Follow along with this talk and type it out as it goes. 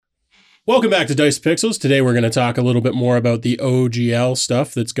Welcome back to Dice Pixels. Today we're going to talk a little bit more about the OGL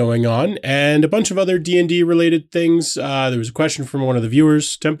stuff that's going on and a bunch of other D&D related things. There was a question from one of the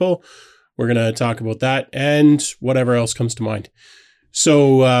viewers, Temple. We're going to talk about that and whatever else comes to mind.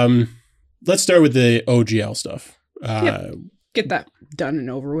 So let's start with the OGL stuff. Get that done and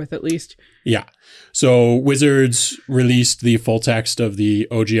over with at least. Yeah. So Wizards released the full text of the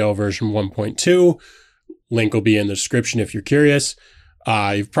OGL version 1.2. Link will be in the description if you're curious.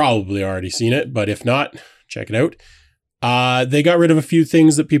 You've probably already seen it, but if not, check it out. They got rid of a few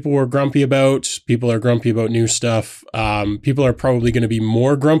things that people were grumpy about. People are grumpy about new stuff. People are probably going to be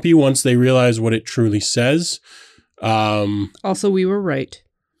more grumpy once they realize what it truly says. Also, we were right.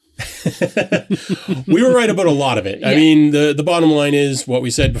 We were right about a lot of it. Yeah. I mean, the bottom line is what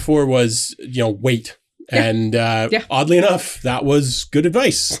we said before was, wait. Yeah. And oddly enough, that was good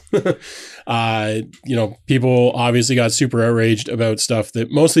advice. People obviously got super outraged about stuff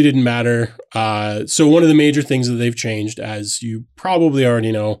that mostly didn't matter. So one of the major things that they've changed, as you probably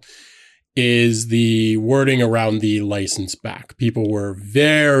already know, is the wording around the license back. People were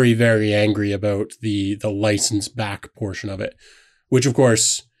very, very angry about the license back portion of it, which of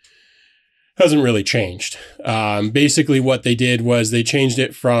course hasn't really changed. Basically what they did was they changed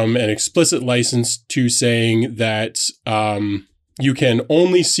it from an explicit license to saying that you can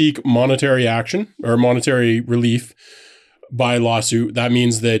only seek monetary action or monetary relief by lawsuit. That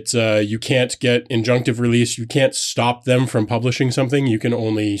means that you can't get injunctive release. You can't stop them from publishing something. You can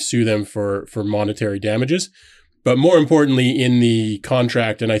only sue them for monetary damages. But more importantly, in the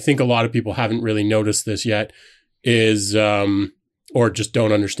contract, and I think a lot of people haven't really noticed this yet, is or just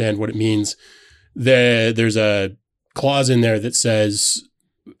don't understand what it means. There's a clause in there that says,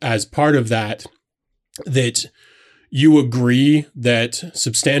 as part of that you agree that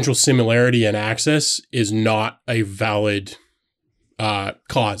substantial similarity and access is not a valid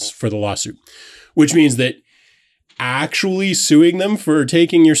cause for the lawsuit, which means that actually suing them for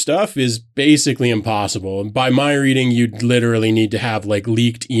taking your stuff is basically impossible. And by my reading, you'd literally need to have like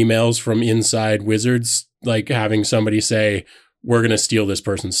leaked emails from inside Wizards, like having somebody say, we're going to steal this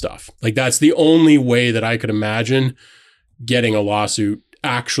person's stuff. Like that's the only way that I could imagine getting a lawsuit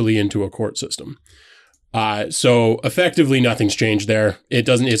actually into a court system. So effectively nothing's changed there.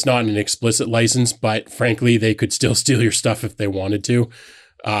 It's not an explicit license, but frankly, they could still steal your stuff if they wanted to.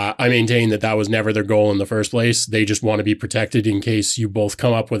 I maintain that was never their goal in the first place. They just want to be protected in case you both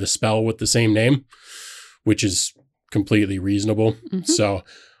come up with a spell with the same name, which is completely reasonable. Mm-hmm. So,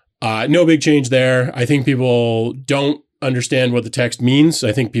 no big change there. I think people don't understand what the text means.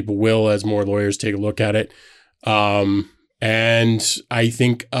 I think people will as more lawyers take a look at it. And I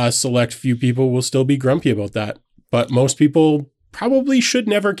think a select few people will still be grumpy about that. But most people probably should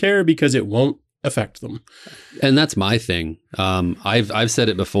never care because it won't affect them. And that's my thing. I've said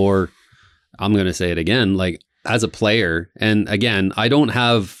it before. I'm going to say it again. Like as a player, and again, I don't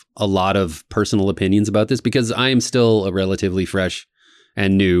have a lot of personal opinions about this because I am still a relatively fresh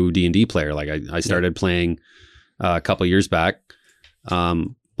and new D&D player. Like I started playing a couple years back.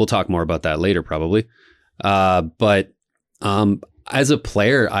 We'll talk more about that later, probably. But as a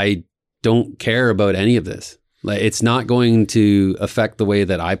player, I don't care about any of this. Like, it's not going to affect the way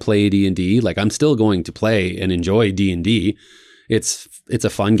that I play D&D. Like, I'm still going to play and enjoy D&D. It's a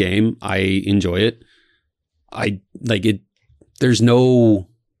fun game. I enjoy it. I like it. There's no,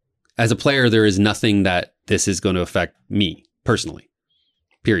 as a player, there is nothing that this is going to affect me personally.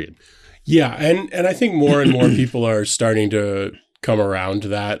 Period. Yeah, and I think more and more people are starting to come around to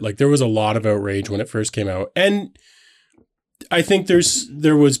that. Like there was a lot of outrage when it first came out, and I think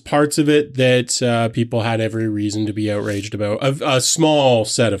there was parts of it that people had every reason to be outraged about. A small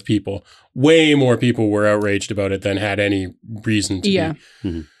set of people, way more people were outraged about it than had any reason to be.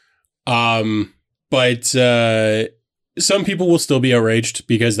 Mm-hmm. But some people will still be outraged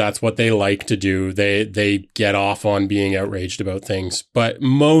because that's what they like to do. They get off on being outraged about things. But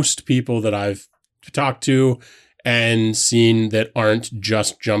most people that I've talked to and seen that aren't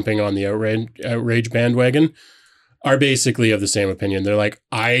just jumping on the outrage bandwagon are basically of the same opinion. They're like,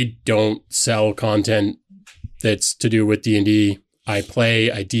 I don't sell content that's to do with D&D. I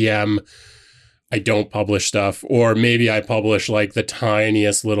play, I DM, I don't publish stuff. Or maybe I publish like the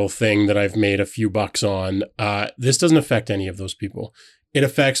tiniest little thing that I've made a few bucks on. This doesn't affect any of those people. It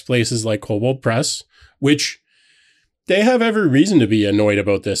affects places like Kobold Press, which they have every reason to be annoyed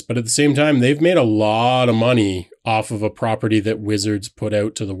about this. But at the same time, they've made a lot of money off of a property that Wizards put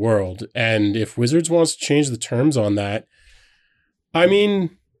out to the world. And if Wizards wants to change the terms on that, I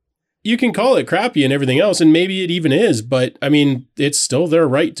mean, you can call it crappy and everything else, and maybe it even is, but I mean, it's still their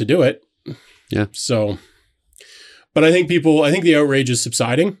right to do it. Yeah. So, But I think the outrage is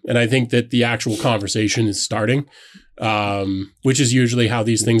subsiding, and I think that the actual conversation is starting, which is usually how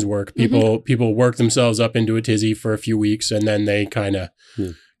these things work. People work themselves up into a tizzy for a few weeks, and then they kind of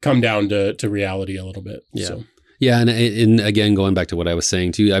come down to reality a little bit. Yeah. So. Yeah, and again, going back to what I was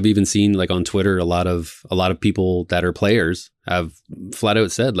saying too, I've even seen like on Twitter a lot of people that are players have flat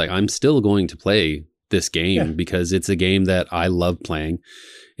out said like, I'm still going to play this game because it's a game that I love playing.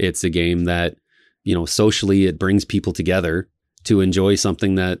 It's a game that, you know, socially it brings people together to enjoy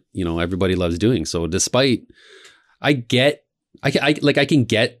something that, you know, everybody loves doing. So despite, I can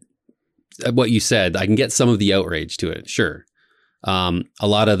get what you said. I can get some of the outrage to it. Sure. A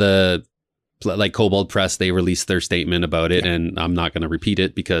lot of the, like Kobold Press, they released their statement about it, and I'm not going to repeat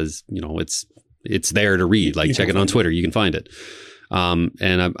it because, you know, it's there to read. Like, check it on Twitter, you can find it.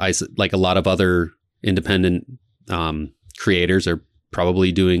 And I like a lot of other independent creators are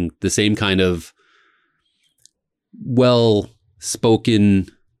probably doing the same kind of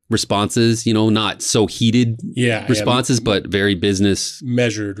well-spoken responses, you know, not so heated responses, but very business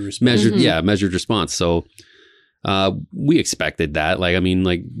measured response. Measured response. So we expected that. Like, I mean,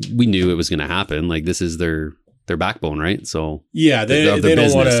 like we knew it was going to happen. Like this is their backbone, right? So yeah, they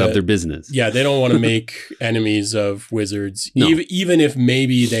don't want to of their business. Yeah, they don't want to make enemies of Wizards. No. Even if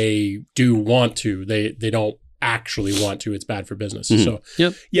maybe they do want to, they don't actually want to. It's bad for business. So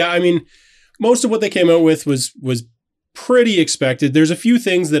yeah, I mean, most of what they came out with was pretty expected. There's a few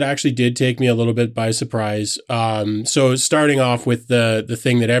things that actually did take me a little bit by surprise. So starting off with the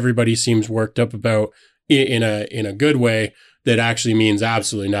thing that everybody seems worked up about in a good way that actually means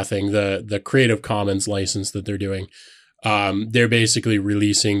absolutely nothing. The Creative Commons license that they're doing. They're basically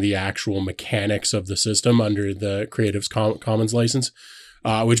releasing the actual mechanics of the system under the Creative Commons license.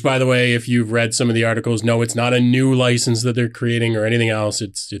 Which, by the way, if you've read some of the articles, no, it's not a new license that they're creating or anything else.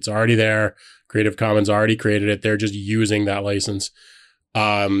 It's already there. Creative Commons already created it. They're just using that license.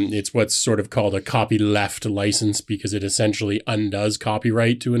 It's what's sort of called a copyleft license because it essentially undoes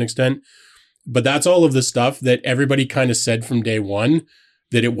copyright to an extent. But that's all of the stuff that everybody kind of said from day one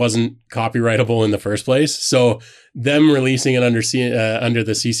that it wasn't copyrightable in the first place. So them releasing it under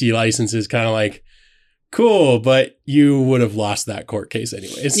the CC license is kind of like, cool, but you would have lost that court case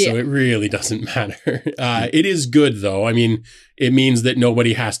anyways. So it really doesn't matter. It is good though. I mean, it means that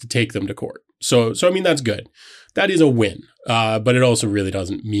nobody has to take them to court. So I mean, that's good. That is a win. But it also really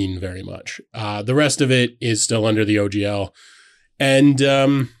doesn't mean very much. The rest of it is still under the OGL.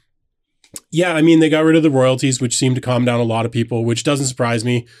 And, yeah, I mean, they got rid of the royalties, which seemed to calm down a lot of people, which doesn't surprise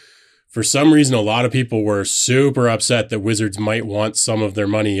me. For some reason, a lot of people were super upset that Wizards might want some of their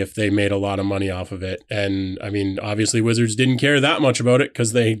money if they made a lot of money off of it. And I mean, obviously Wizards didn't care that much about it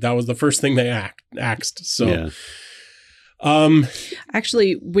because that was the first thing they axed. So,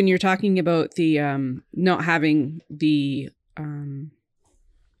 actually, when you're talking about the not having the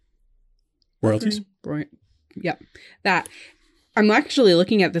royalties, right? Yeah, that. I'm actually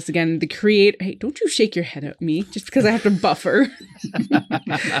looking at this again. Hey, don't you shake your head at me just because I have to buffer.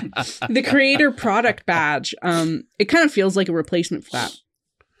 The creator product badge, it kind of feels like a replacement for that. A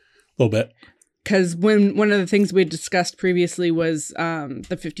little bit. Because when one of the things we discussed previously was the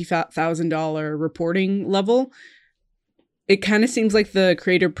 $50,000 reporting level, it kind of seems like the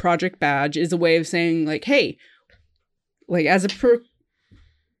creator project badge is a way of saying like, hey, like as a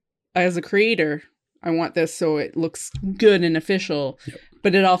creator, I want this so it looks good and official,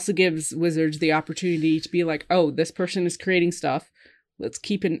 but it also gives Wizards the opportunity to be like, oh, this person is creating stuff. Let's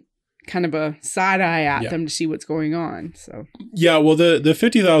keep kind of a side eye at them to see what's going on. So yeah, well, the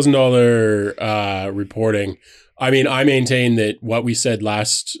 $50,000 reporting. I mean, I maintain that what we said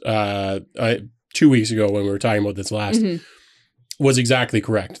last 2 weeks ago when we were talking about this last was exactly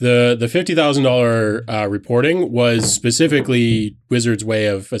correct. The $50,000 reporting was specifically Wizards' way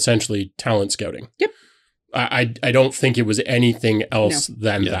of essentially talent scouting. Yep. I don't think it was anything else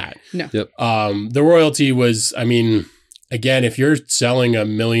than that. No. Yep. The royalty was, I mean, again, if you're selling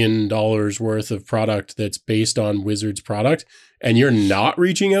 $1 million worth of product that's based on Wizards product and you're not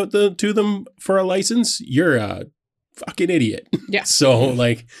reaching out to them for a license, you're a fucking idiot. Yeah. So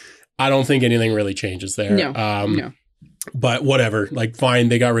like, I don't think anything really changes there. No. No. But whatever, like fine,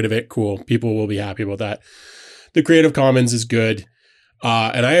 they got rid of it. Cool. People will be happy about that. The Creative Commons is good.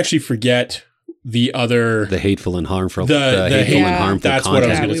 And I actually forget the hateful and harmful, the hateful and harmful that's content.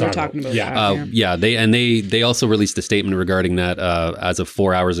 what I was going to talk talking about. They also released a statement regarding that as of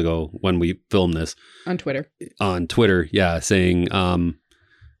 4 hours ago when we filmed this on Twitter, saying,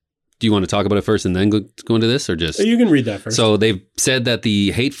 do you want to talk about it first and then go into this, or just... You can read that first. So they've said that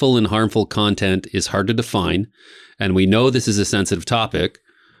the hateful and harmful content is hard to define, and we know this is a sensitive topic,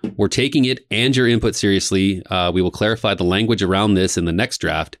 We're taking it and your input seriously. We will clarify the language around this in the next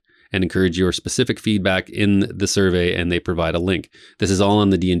draft and encourage your specific feedback in the survey, and they provide a link. This is all on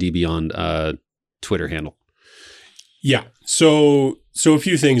the D&D Beyond Twitter handle. Yeah. So a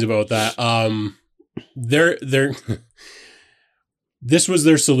few things about that. This was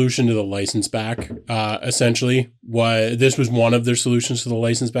their solution to the license back. Essentially, this was one of their solutions to the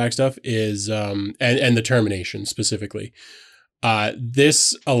license back stuff is, and the termination specifically.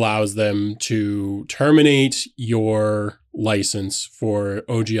 This allows them to terminate your license for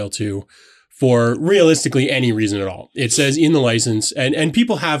OGL2 for realistically any reason at all. It says in the license, and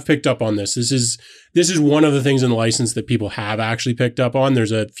people have picked up on this. This is one of the things in the license that people have actually picked up on.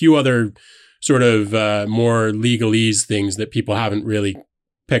 There's a few other sort of more legalese things that people haven't really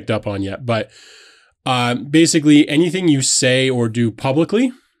picked up on yet. But basically anything you say or do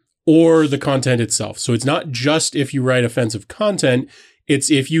publicly or the content itself. So it's not just if you write offensive content, it's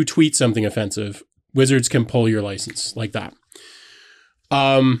if you tweet something offensive, Wizards can pull your license like that.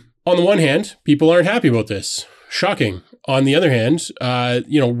 On the one hand, people aren't happy about this. Shocking. On the other hand,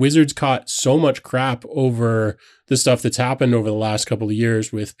 Wizards caught so much crap over the stuff that's happened over the last couple of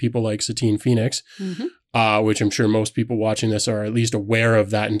years with people like Satine Phoenix, which I'm sure most people watching this are at least aware of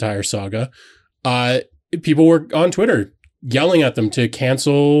that entire saga. People were on Twitter yelling at them to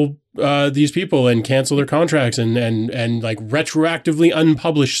cancel these people and cancel their contracts and like retroactively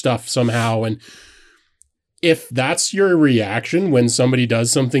unpublish stuff somehow. And if that's your reaction when somebody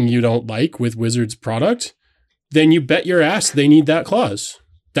does something you don't like with Wizards product, then you bet your ass they need that clause.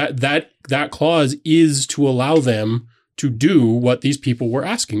 That clause is to allow them to do what these people were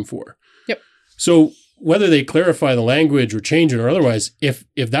asking for. Yep. So whether they clarify the language or change it or otherwise, if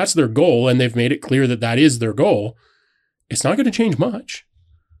that's their goal and they've made it clear that that is their goal, it's not going to change much.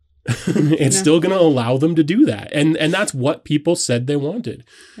 It's still going to allow them to do that. And that's what people said they wanted.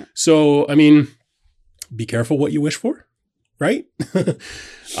 Yeah. So, I mean, be careful what you wish for, right?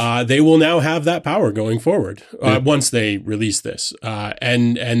 They will now have that power going forward once they release this.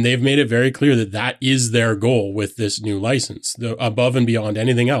 And they've made it very clear that that is their goal with this new license. Above and beyond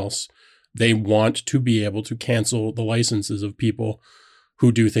anything else, they want to be able to cancel the licenses of people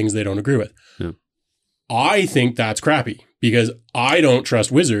who do things they don't agree with. Yeah. I think that's crappy because I don't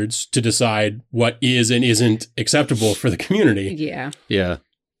trust Wizards to decide what is and isn't acceptable for the community. Yeah. Yeah.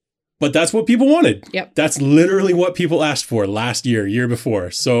 But that's what people wanted. Yep. That's literally what people asked for last year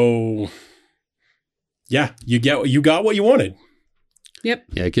before. So yeah, you got what you wanted. Yep.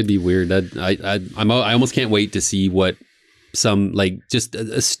 Yeah, it could be weird. I almost can't wait to see what some like just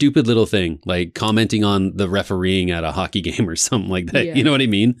a stupid little thing like commenting on the refereeing at a hockey game or something like that. Yeah. You know what I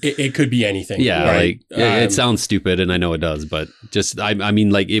mean? It could be anything. Yeah, right? It sounds stupid, and I know it does, but just I mean,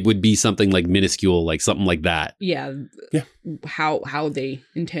 like it would be something like minuscule, like something like that. Yeah. How they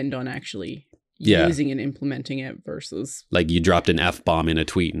intend on actually using and implementing it versus like you dropped an F-bomb in a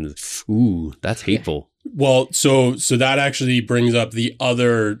tweet, and ooh, that's hateful. Well, so that actually brings up the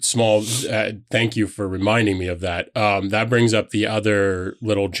other small, thank you for reminding me of that. That brings up the other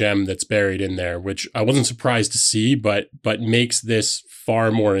little gem that's buried in there, which I wasn't surprised to see, but makes this far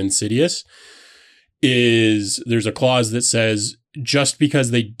more insidious, is there's a clause that says just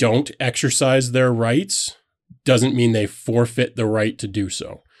because they don't exercise their rights doesn't mean they forfeit the right to do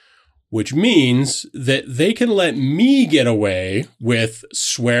so. Which means that they can let me get away with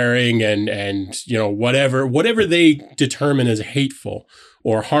swearing and whatever they determine as hateful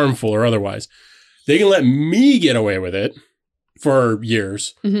or harmful or otherwise. They can let me get away with it for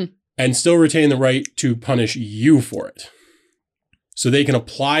years and still retain the right to punish you for it. So they can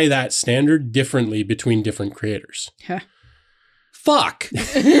apply that standard differently between different creators. Huh. Fuck.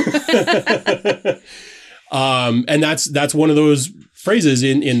 And that's one of those phrases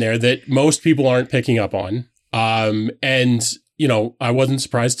in there that most people aren't picking up on. And I wasn't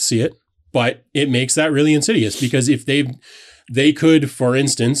surprised to see it, but it makes that really insidious because if they could, for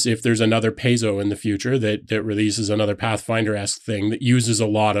instance, if there's another Paizo in the future that releases another Pathfinder-esque thing that uses a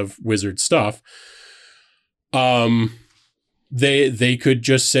lot of Wizard stuff, they could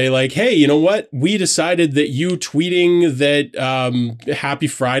just say like, hey, you know what? We decided that you tweeting that Happy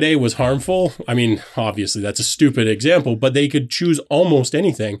Friday was harmful. I mean, obviously that's a stupid example, but they could choose almost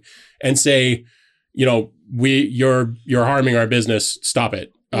anything and say, you're harming our business. Stop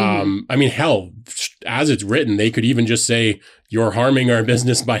it. I mean, hell, as it's written, they could even just say you're harming our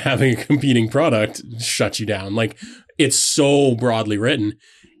business by having a competing product, shut you down. Like it's so broadly written.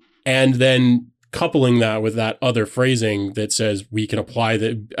 And then coupling that with that other phrasing that says we can apply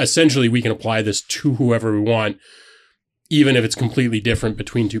this to whoever we want, even if it's completely different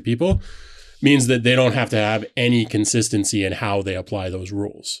between two people. means that they don't have to have any consistency in how they apply those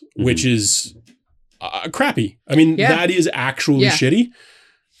rules, which is crappy. I mean, that is actually shitty.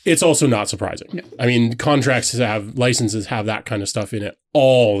 It's also not surprising. No. I mean, licenses have that kind of stuff in it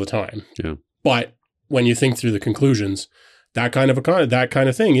all the time. Yeah. But when you think through the conclusions, that kind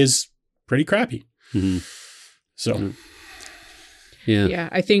of thing is pretty crappy. Mm-hmm. So, yeah,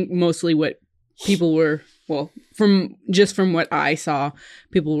 I think mostly what people were, from what I saw,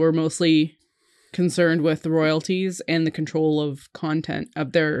 people were mostly concerned with the royalties and the control of content,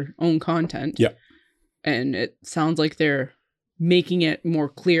 of their own content. Yeah. And it sounds like they're making it more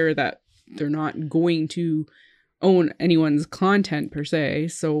clear that they're not going to own anyone's content per se.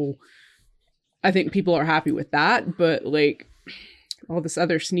 So I think people are happy with that, but like all this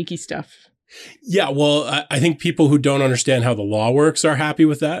other sneaky stuff. Yeah, well, I think people who don't understand how the law works are happy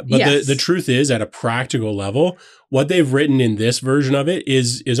with that. But the truth is, at a practical level, what they've written in this version of it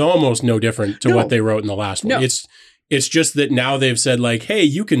is almost no different to what they wrote in the last one. It's just that now they've said like, hey,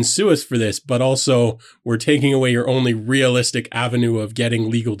 you can sue us for this, but also we're taking away your only realistic avenue of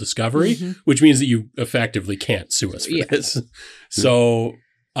getting legal discovery, which means that you effectively can't sue us for this. So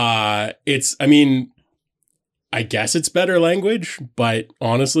I guess it's better language, but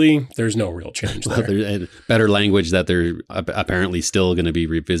honestly, there's no real change there. Better language that they're apparently still going to be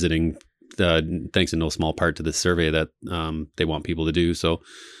revisiting, thanks in no small part to this survey that they want people to do. So,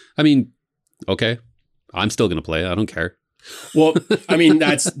 I mean, okay, I'm still going to play. I don't care. Well, I mean,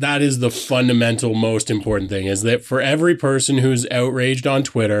 that is the fundamental, most important thing, is that for every person who's outraged on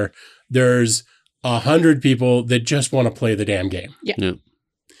Twitter, there's 100 people that just want to play the damn game. Yeah.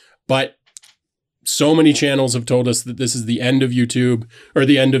 But so many channels have told us that this is the end of YouTube or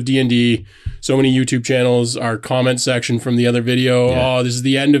the end of D&D. So many YouTube channels, our comment section from the other video, oh, this is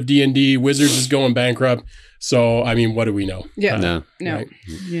the end of D&D. Wizards is going bankrupt. So, I mean, what do we know? Yeah. No. Right?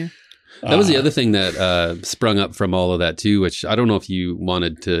 Yeah. That was the other thing that sprung up from all of that too, which I don't know if you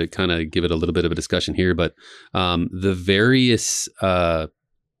wanted to kind of give it a little bit of a discussion here, but the various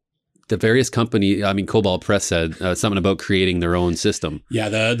company, I mean, Cobalt Press said something about creating their own system. Yeah,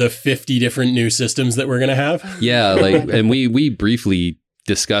 the 50 different new systems that we're going to have. Yeah, like, and we briefly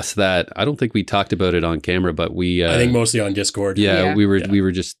discussed that. I don't think we talked about it on camera, but we I think mostly on Discord. Yeah, we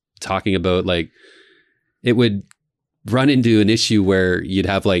were just talking about like it would run into an issue where you'd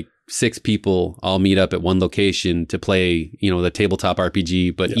have like 6 people all meet up at one location to play, the tabletop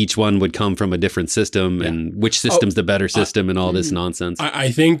RPG, but each one would come from a different system and which system's the better system and all this nonsense.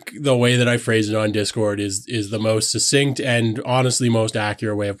 I think the way that I phrase it on Discord is the most succinct and honestly most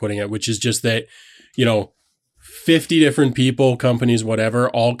accurate way of putting it, which is just that, 50 different people, companies, whatever,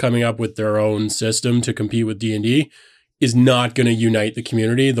 all coming up with their own system to compete with D&D is not going to unite the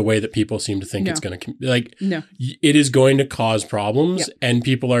community the way that people seem to think it's going to. No. It is going to cause problems, and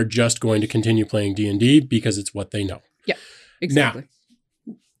people are just going to continue playing D&D because it's what they know. Yeah, exactly.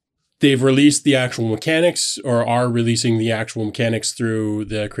 Now, they've released the actual mechanics or are releasing the actual mechanics through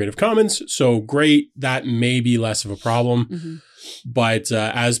the Creative Commons. So great, that may be less of a problem. Mm-hmm. But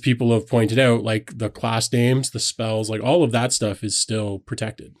as people have pointed out, like the class names, the spells, like all of that stuff is still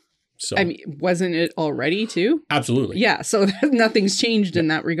protected. So, I mean, wasn't it already too? Absolutely. Yeah. So nothing's changed in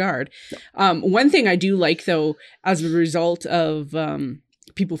that regard. One thing I do like, though, as a result of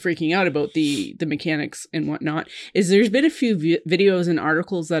people freaking out about the mechanics and whatnot, is there's been a few videos and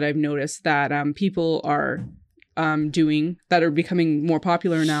articles that I've noticed that people are doing that are becoming more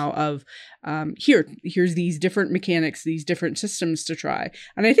popular now of here's these different mechanics, these different systems to try.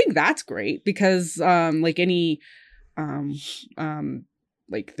 And I think that's great because like any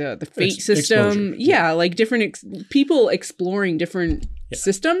like the fate system. Yeah. Like different people exploring different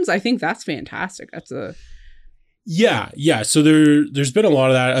systems. I think that's fantastic. That's a... Yeah. So there's been a lot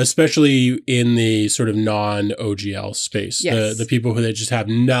of that, especially in the sort of non-OGL space. Yes. The people who just have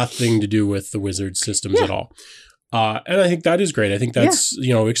nothing to do with the Wizard systems at all. And I think that is great. I think that's,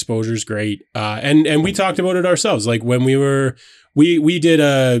 exposure is great. And we talked about it ourselves. Like when we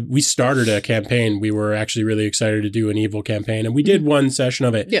started a campaign. We were actually really excited to do an evil campaign, and we did one session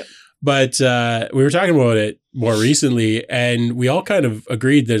of it. Yeah. But we were talking about it more recently, and we all kind of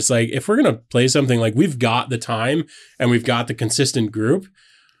agreed that it's like, if we're going to play something, like we've got the time and we've got the consistent group,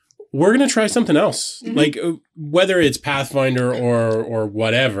 we're going to try something else. Mm-hmm. Like whether it's Pathfinder or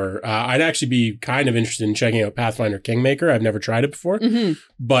whatever. I'd actually be kind of interested in checking out Pathfinder Kingmaker. I've never tried it before,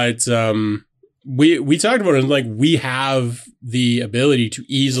 but we talked about it, like we have the ability to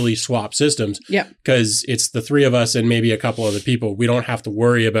easily swap systems. Yeah. Because it's the 3 of us and maybe a couple other people. We don't have to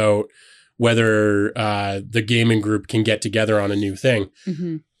worry about whether the gaming group can get together on a new thing.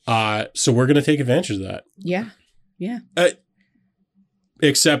 Mm-hmm. So we're going to take advantage of that. Yeah. Yeah.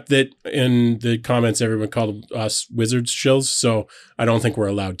 Except that in the comments, everyone called us wizards shills, so I don't think we're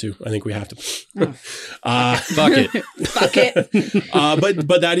allowed to. I think we have to. Fuck it. Fuck it.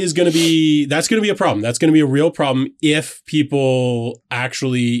 But that's going to be a problem. That's going to be a real problem if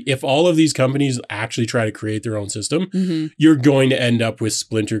if all of these companies actually try to create their own system, you're going to end up with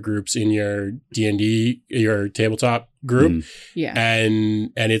splinter groups in your D&D, your tabletop group. Yeah.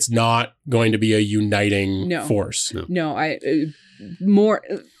 And it's not going to be a uniting force. No,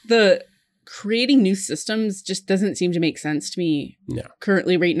 the creating new systems just doesn't seem to make sense to me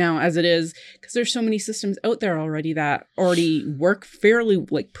currently right now as it is, because there's so many systems out there already that already work fairly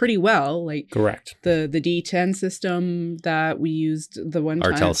pretty well. Like correct. The D10 system that we used the one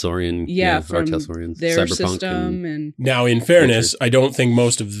time. Artelsorian. From Artelsorian, their Cyberpunk system. And now, in fairness, I don't think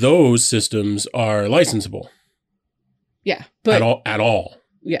most of those systems are licensable. Yeah. But at all.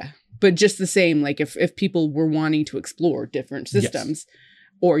 Yeah. But just the same, like if people were wanting to explore different systems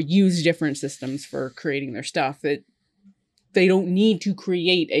or use different systems for creating their stuff, they don't need to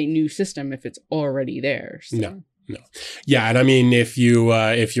create a new system if it's already there. So. No. Yeah, and I mean, if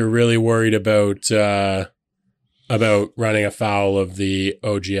you're really worried about running afoul of the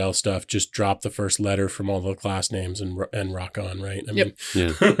OGL stuff, just drop the first letter from all the class names and rock on, right? I mean,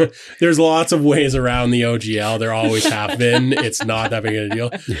 there's lots of ways around the OGL. There always have been. It's not that big of a deal.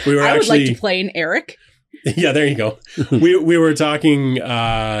 I would like to play an Eric. Yeah, there you go. We were talking,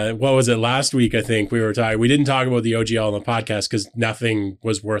 what was it, last week, I think. We didn't talk about the OGL on the podcast because nothing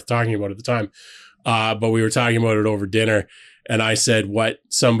was worth talking about at the time. But we were talking about it over dinner. And I said what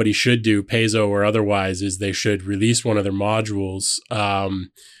somebody should do, Paizo or otherwise, is they should release one of their modules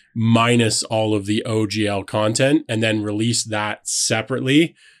minus all of the OGL content and then release that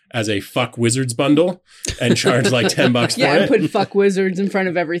separately as a fuck wizards bundle and charge like $10 for it. Yeah, and put fuck wizards in front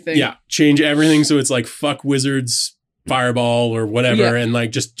of everything. Yeah, change everything so it's like fuck wizards fireball or whatever, and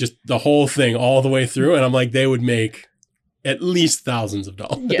like just the whole thing all the way through. And I'm like, they would make at least thousands of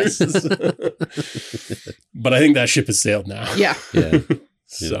dollars. Yes. But I think that ship has sailed now. Yeah.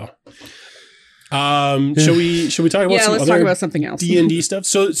 So, shall we talk about let's talk about something else. D&D stuff?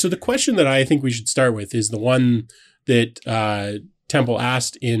 So the question that I think we should start with is the one that Temple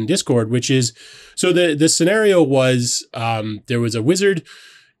asked in Discord, which is, so the scenario was there was a wizard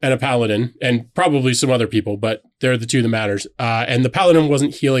and a paladin and probably some other people, but they're the two that matters. And the paladin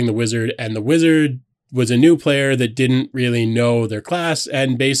wasn't healing the wizard, and the wizard was a new player that didn't really know their class,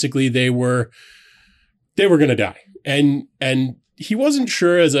 and basically they were going to die. And he wasn't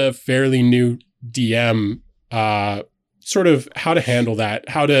sure, as a fairly new DM, sort of how to handle that,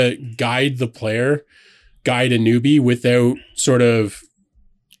 how to guide a newbie without sort of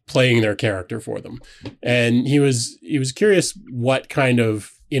playing their character for them. And he was curious what kind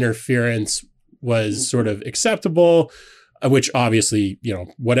of interference was sort of acceptable, which obviously,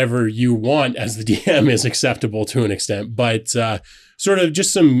 whatever you want as the DM is acceptable to an extent, but sort of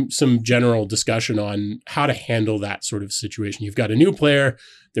just some general discussion on how to handle that sort of situation. You've got a new player,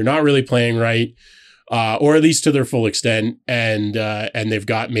 they're not really playing right, or at least to their full extent, and they've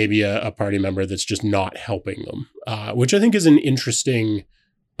got maybe a party member that's just not helping them, which I think is an interesting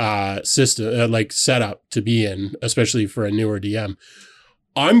system, setup to be in, especially for a newer DM.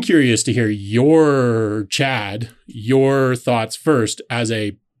 I'm curious to hear your thoughts first as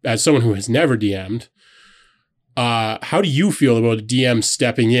someone who has never DM'd. How do you feel about a DM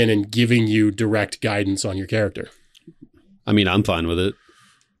stepping in and giving you direct guidance on your character? I mean, I'm fine with it.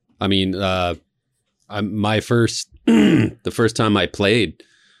 I mean, the first time I played,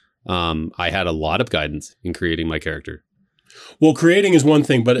 I had a lot of guidance in creating my character. Well, creating is one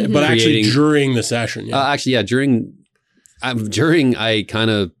thing, but actually during the session. Yeah. During I kind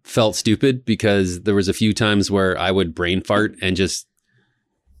of felt stupid because there was a few times where I would brain fart and just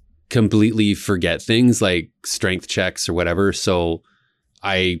completely forget things like strength checks or whatever. So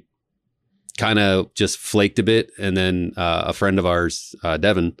I kind of just flaked a bit. And then a friend of ours,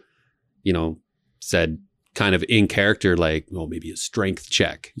 Devin, said kind of in character, like, well, maybe a strength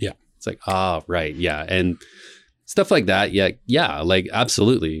check. Yeah. It's like, right. Yeah. And stuff like that. Yeah. Like,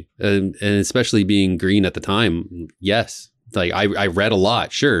 absolutely. And especially being green at the time. Yes. Like I read a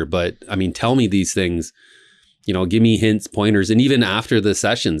lot, sure. But I mean, tell me these things, give me hints, pointers. And even after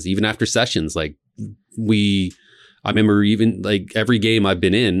sessions, like I remember even like every game I've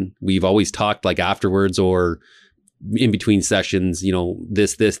been in, we've always talked like afterwards or in between sessions,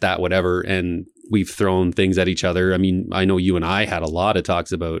 this, that, whatever. And we've thrown things at each other. I mean, I know you and I had a lot of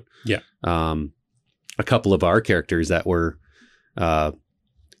talks about, a couple of our characters that were,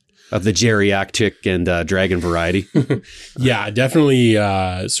 of the geriatric and dragon variety. Yeah, definitely.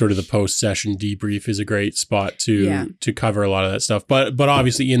 Sort of the post-session debrief is a great spot to cover a lot of that stuff. But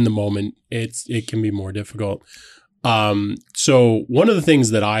obviously, in the moment, it can be more difficult. So one of the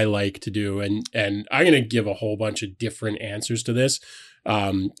things that I like to do, and I'm going to give a whole bunch of different answers to this,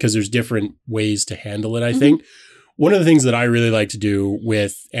 because there's different ways to handle it. I think one of the things that I really like to do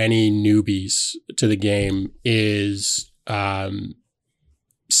with any newbies to the game is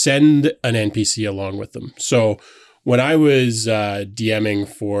send an NPC along with them. So when I was DMing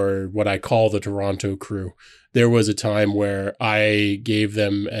for what I call the Toronto crew, there was a time where I gave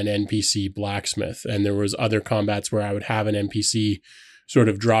them an NPC blacksmith, and there was other combats where I would have an NPC sort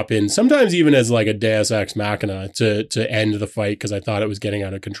of drop in, sometimes even as like a Deus Ex Machina to end the fight because I thought it was getting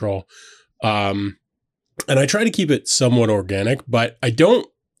out of control. And I try to keep it somewhat organic, but I don't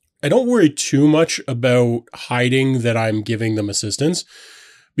worry too much about hiding that I'm giving them assistance,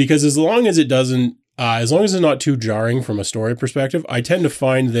 because as long as it's not too jarring from a story perspective, I tend to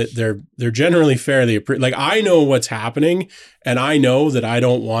find that they're generally fairly like, I know what's happening, and I know that I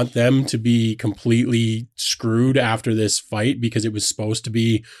don't want them to be completely screwed after this fight because it was supposed to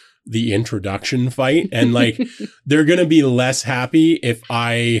be the introduction fight, and like they're going to be less happy if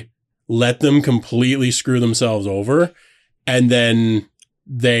I let them completely screw themselves over and then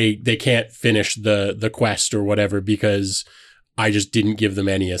they can't finish the quest or whatever because I just didn't give them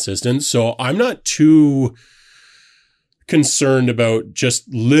any assistance. So I'm not too concerned about just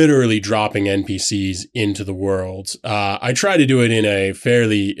literally dropping NPCs into the world. I try to do it in a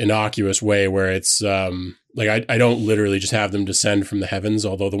fairly innocuous way where it's like I don't literally just have them descend from the heavens.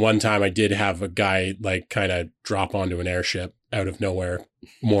 Although the one time I did have a guy like kind of drop onto an airship out of nowhere,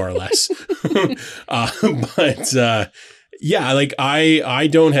 more or less. Yeah, like I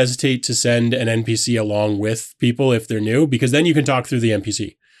don't hesitate to send an NPC along with people if they're new, because then you can talk through the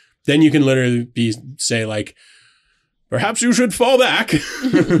NPC. Then you can literally say like, perhaps you should fall back.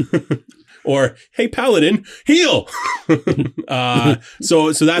 Or, hey, Paladin, heal.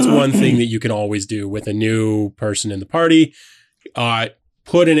 So that's one thing that you can always do with a new person in the party.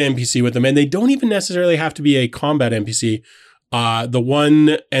 Put an NPC with them, and they don't even necessarily have to be a combat NPC. The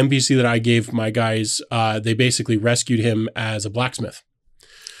one NPC that I gave my guys, they basically rescued him as a blacksmith.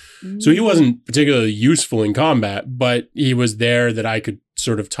 So he wasn't particularly useful in combat, but he was there that I could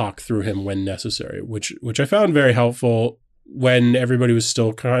sort of talk through him when necessary, which I found very helpful when everybody was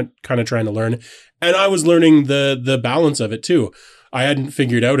still kind of trying to learn. And I was learning the balance of it too. I hadn't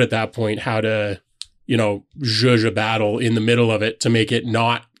figured out at that point how to, zhuzh a battle in the middle of it to make it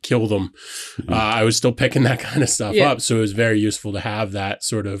not kill them. I was still picking that kind of stuff up. So it was very useful to have that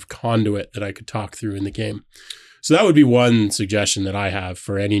sort of conduit that I could talk through in the game. So that would be one suggestion that I have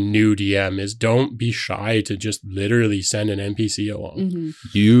for any new DM is don't be shy to just literally send an NPC along. Mm-hmm.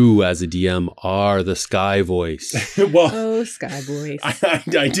 You as a DM are the Sky Voice. Well, Sky Voice.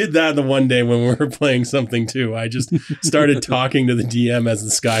 I did that the one day when we were playing something too. I just started talking to the DM as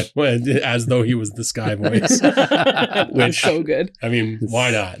the Sky, as though he was the Sky Voice. Which so good. I mean, why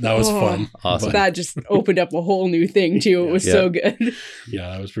not? That was fun. Awesome. That just opened up a whole new thing too. It was so good.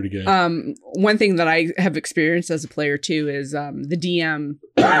 Yeah, that was pretty good. One thing that I have experienced as a player too is the DM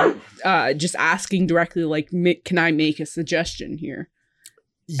just asking directly, like, can I make a suggestion here?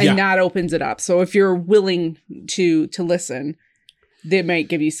 And that opens it up. So if you're willing to listen, they might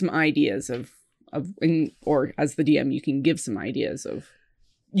give you some ideas or as the DM, you can give some ideas of,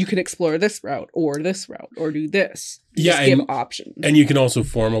 you can explore this route or do this. Just give options. And you can also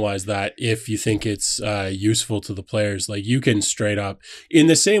formalize that if you think it's useful to the players. Like you can straight up, in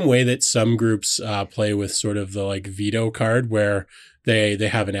the same way that some groups play with sort of the like veto card where they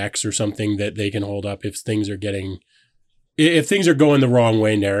have an X or something that they can hold up if things are going the wrong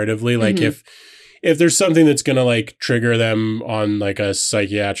way narratively. Like if there's something that's going to like trigger them on like a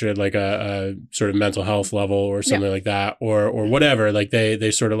psychiatric, like a sort of mental health level or something like that, or whatever, like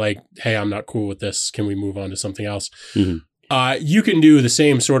they sort of like, hey, I'm not cool with this. Can we move on to something else? You can do the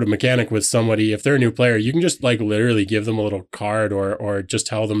same sort of mechanic with somebody. If they're a new player, you can just like literally give them a little card or just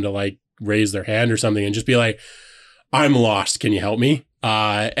tell them to like raise their hand or something and just be like, I'm lost. Can you help me?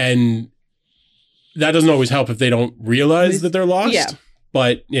 And that doesn't always help if they don't realize that they're lost. Yeah.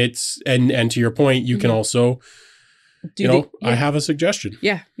 But it's, and to your point, you can also, I have a suggestion.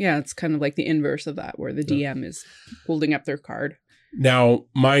 Yeah. Yeah. It's kind of like the inverse of that, where the DM is holding up their card. Now,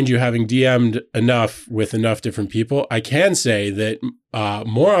 mind you, having DM'd enough with enough different people, I can say that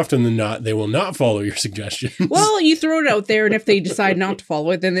more often than not, they will not follow your suggestions. Well, you throw it out there, and if they decide not to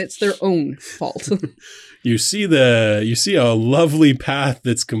follow it, then it's their own fault. You see a lovely path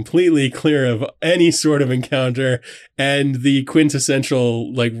that's completely clear of any sort of encounter, and the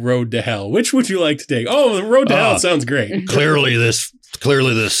quintessential like road to hell. Which would you like to take? Oh, the road to hell sounds great. Clearly this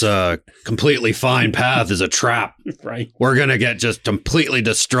completely fine path is a trap. Right. We're gonna get just completely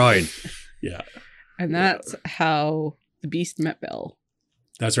destroyed. Yeah. And that's how the beast met Belle.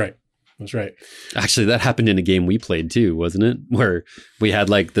 That's right. That's right. Actually, that happened in a game we played too, wasn't it? Where we had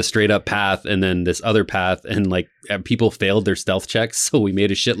like the straight up path and then this other path, and like people failed their stealth checks, so we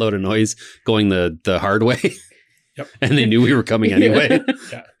made a shitload of noise going the hard way. Yep. And they knew we were coming anyway.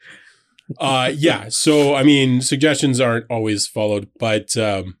 Yeah. Yeah. So I mean, suggestions aren't always followed, but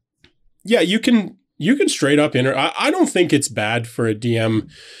yeah, you can straight up I don't think it's bad for a DM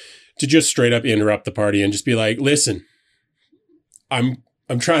to just straight up interrupt the party and just be like, "Listen, I'm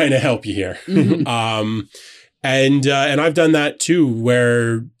trying to help you here." Mm-hmm. And I've done that too,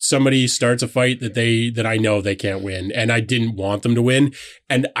 where somebody starts a fight that I know they can't win, and I didn't want them to win,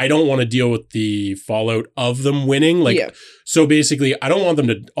 and I don't want to deal with the fallout of them winning. So basically, I don't want them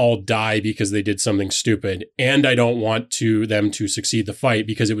to all die because they did something stupid, and I don't want them to succeed the fight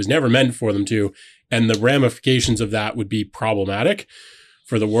because it was never meant for them to, and the ramifications of that would be problematic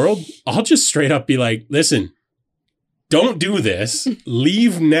for the world. I'll just straight up be like, "Listen, don't do this.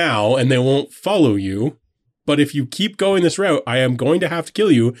 Leave now and they won't follow you. But if you keep going this route, I am going to have to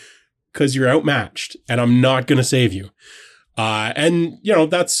kill you because you're outmatched and I'm not going to save you." And you know,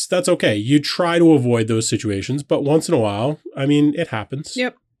 that's okay. You try to avoid those situations, but once in a while, I mean, it happens.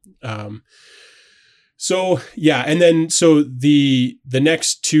 Yep. So yeah, and then so the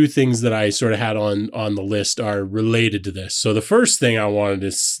next two things that I sort of had on the list are related to this. So the first thing I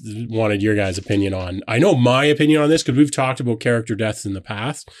wanted your guys' opinion on. I know my opinion on this because we've talked about character deaths in the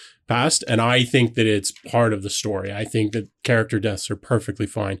past, and I think that it's part of the story. I think that character deaths are perfectly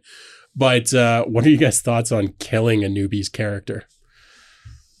fine. But what are you guys' thoughts on killing a newbie's character?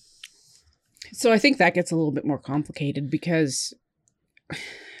 So I think that gets a little bit more complicated because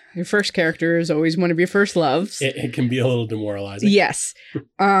your first character is always one of your first loves. It can be a little demoralizing. Yes.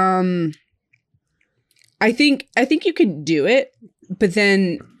 I think you could do it, but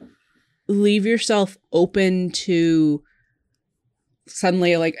then leave yourself open to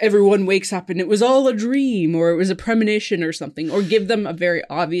suddenly like everyone wakes up and it was all a dream or it was a premonition or something, or give them a very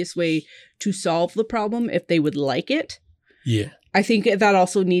obvious way to solve the problem if they would like it. Yeah. I think that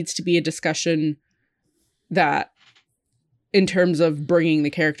also needs to be a discussion that in terms of bringing the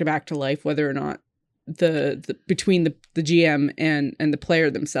character back to life, whether or not the between the GM and the player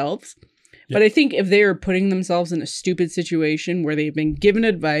themselves. Yep. But I think if they are putting themselves in a stupid situation where they've been given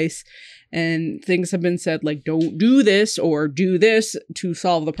advice and things have been said like, don't do this or do this to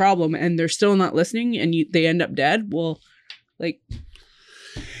solve the problem, and they're still not listening and they end up dead, well, like...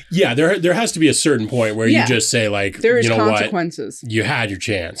 Yeah, there has to be a certain point where you just say like, there is you know consequences. What? You had your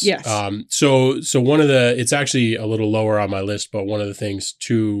chance. Yes. So one of it's actually a little lower on my list, but one of the things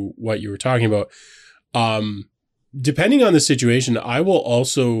to what you were talking about, depending on the situation, I will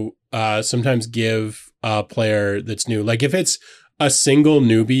also sometimes give a player that's new, like if it's a single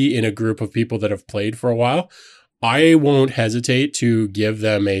newbie in a group of people that have played for a while, I won't hesitate to give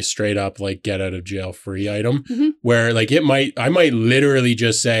them a straight up like get out of jail free item where like I might literally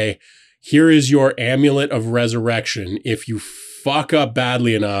just say, here is your amulet of resurrection. If you fuck up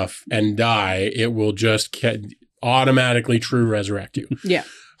badly enough and die, it will just automatically true resurrect you. Yeah.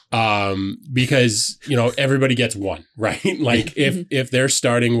 Because, you know, everybody gets one, right? Like if they're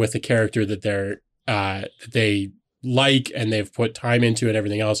starting with a character that they like and they've put time into and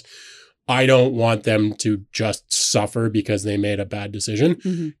everything else, I don't want them to just suffer because they made a bad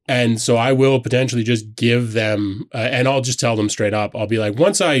decision. And so I will potentially just give them, and I'll just tell them straight up, I'll be like,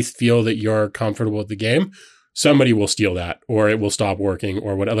 once I feel that you're comfortable with the game, somebody will steal that or it will stop working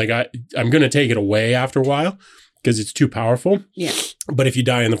or whatever. Like I'm going to take it away after a while because it's too powerful. Yeah. But if you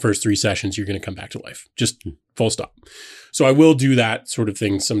die in the first 3 sessions, you're going to come back to life. Just full stop. So I will do that sort of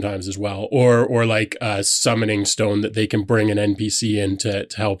thing sometimes as well. Or like a summoning stone that they can bring an NPC in to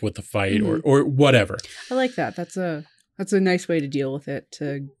help with the fight or whatever. I like that. That's a nice way to deal with it,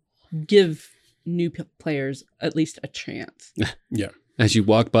 to give new players at least a chance. Yeah. As you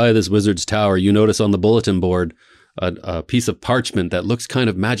walk by this wizard's tower, you notice on the bulletin board a piece of parchment that looks kind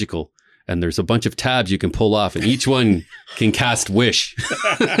of magical. And there's a bunch of tabs you can pull off, and each one can cast wish.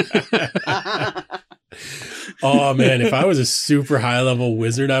 Oh man, if I was a super high level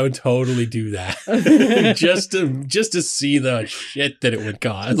wizard, I would totally do that. just to see the shit that it would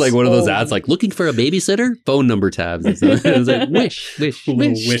cost. It's like one of those ads, like looking for a babysitter, phone number tabs. It's like wish.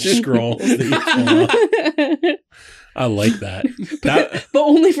 Little wish scroll. I like that. But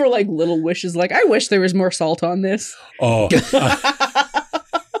only for like little wishes. Like, I wish there was more salt on this. Oh,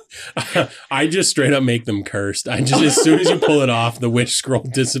 I just straight up make them cursed. I just, as soon as you pull it off, the wish scroll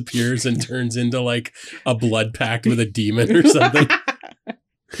disappears and turns into like a blood pact with a demon or something.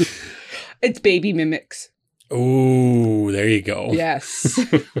 It's baby mimics. Oh, there you go. Yes.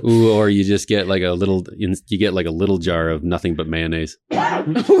 Ooh, or you just get like a little jar of nothing but mayonnaise. Like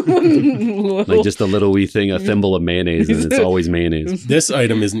just a little wee thing, a thimble of mayonnaise, and it's always mayonnaise. This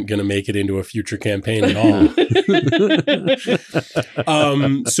item isn't going to make it into a future campaign at all.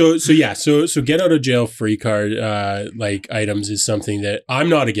 So get out of jail free card like items is something that I'm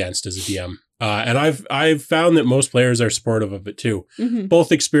not against as a DM. And I've found that most players are supportive of it too,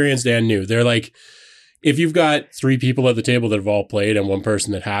 both experienced and new. They're like, if you've got 3 people at the table that have all played and one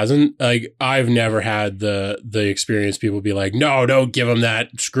person that hasn't, like I've never had the experienced people be like, no, don't give them that.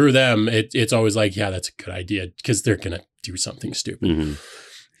 Screw them. It's always like, yeah, that's a good idea because they're going to do something stupid.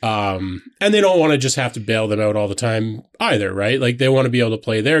 And they don't want to just have to bail them out all the time either, right? Like they want to be able to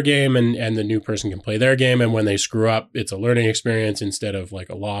play their game and the new person can play their game. And when they screw up, it's a learning experience instead of like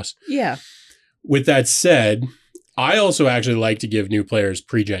a loss. Yeah. With that said, I also actually like to give new players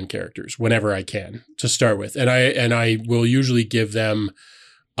pre-gen characters whenever I can to start with. And I will usually give them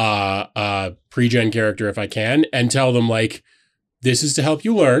a pre-gen character if I can and tell them like, this is to help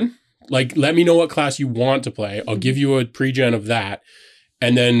you learn. Like, let me know what class you want to play. I'll give you a pre-gen of that.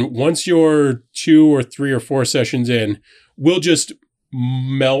 And then once you're 2 or 3 or 4 sessions in, we'll just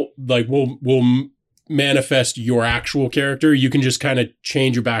melt, like we'll manifest your actual character. You can just kind of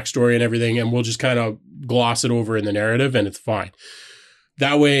change your backstory and everything, and we'll just kind of gloss it over in the narrative, and it's fine.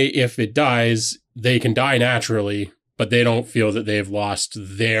 That way, if it dies, they can die naturally, but they don't feel that they've lost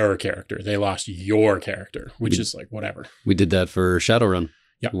their character. They lost your character, which is like whatever. We did that for Shadowrun.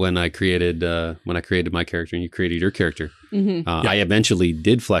 Yep. When I created my character and you created your character. I eventually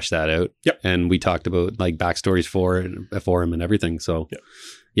did flesh that out. Yep. And we talked about like backstories for him and everything. So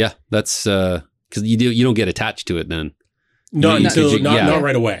yeah, that's because you don't get attached to it then. Not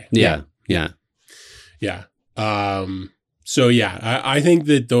right away. Yeah. So yeah, I think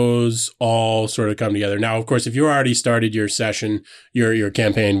that those all sort of come together. Now, of course, if you already started your session, your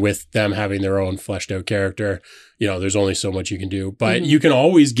campaign with them having their own fleshed out character, there's only so much you can do. But you can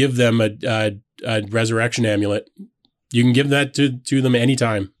always give them a resurrection amulet. You can give that to them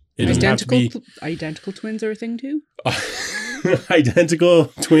anytime. It doesn't have to be identical twins are a thing too. Identical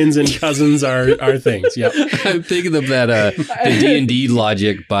twins and cousins are things. Yep. I'm thinking of that the D&D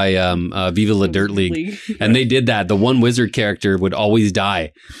logic by Viva La Dirt League. And they did that. The one wizard character would always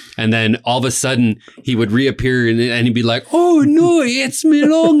die. And then all of a sudden he would reappear and he'd be like, oh no, it's my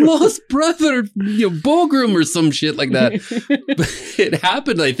long lost brother, Bogram or some shit like that. But it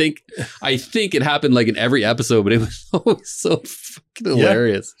happened, I think it happened like in every episode, but it was always so fucking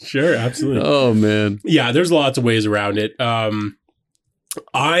hilarious. Sure, absolutely. Oh man. Yeah, there's lots of ways around it.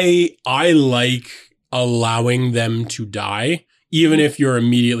 I like allowing them to die, even if you're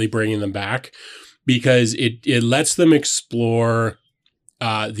immediately bringing them back, because it lets them explore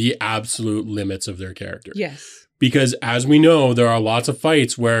the absolute limits of their character. Yes. Because as we know, there are lots of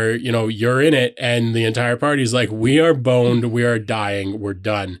fights where, you're in it and the entire party is like, we are boned, we are dying, we're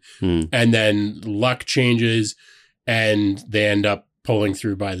done. And then luck changes and they end up pulling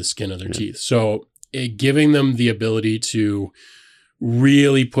through by the skin of their teeth. So giving them the ability to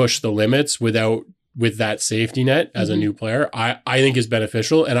really push the limits with that safety net as a new player, I think is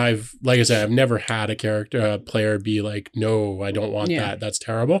beneficial. And I've never had a player be like, no, I don't want that. That's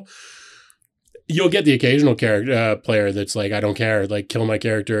terrible. You'll get the occasional player that's like, I don't care, like kill my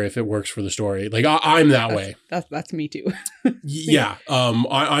character if it works for the story. Like I'm that way. That's me too. Yeah. I'm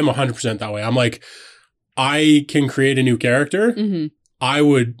 100% that way. I'm like, I can create a new character. I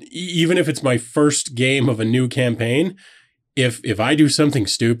would, even if it's my first game of a new campaign, if I do something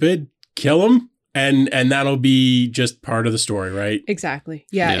stupid, kill him. And that'll be just part of the story, right? Exactly.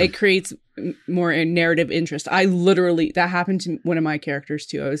 Yeah. It creates more narrative interest. That happened to one of my characters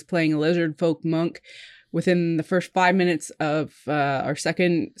too. I was playing a lizard folk monk. Within the first 5 minutes of our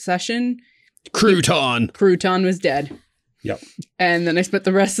second session, Crouton was dead. Yep. And then I spent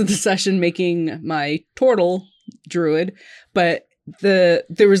the rest of the session making my turtle druid, but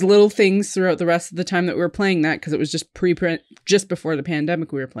there was little things throughout the rest of the time that we were playing that, because it was just before the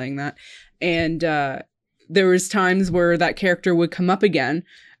pandemic we were playing that, and there was times where that character would come up again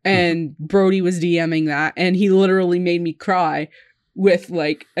and Brody was DMing that, and he literally made me cry with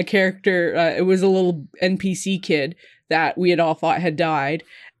like a character. It was a little NPC kid that we had all thought had died,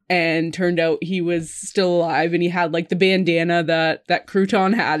 and turned out he was still alive, and he had like the bandana that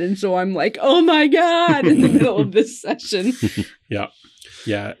Crouton had, and so I'm like, oh my god, in the middle of this session.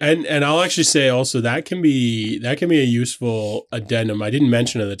 Yeah, and I'll actually say also that can be a useful addendum. I didn't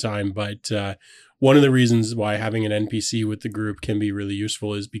mention at the time, but one of the reasons why having an NPC with the group can be really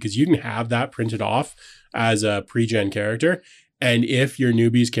useful is because you can have that printed off as a pre-gen character. And if your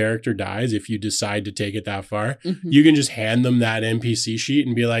newbie's character dies, if you decide to take it that far, you can just hand them that NPC sheet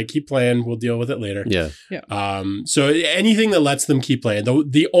and be like, keep playing. We'll deal with it later. Yeah. So anything that lets them keep playing.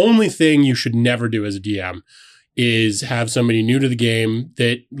 The only thing you should never do as a DM is have somebody new to the game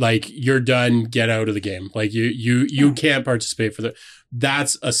that like, you're done, get out of the game. Like you can't participate for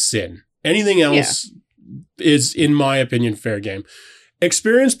that's a sin. Anything else is, in my opinion, fair game.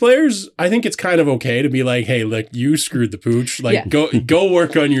 Experienced players, I think it's kind of okay to be like, hey, look, you screwed the pooch. Like, go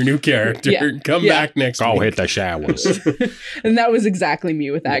work on your new character. Come back next week. Go hit the showers. And that was exactly me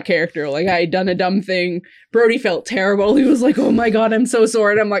with that character. Like, I had done a dumb thing. Brody felt terrible. He was like, oh my God, I'm so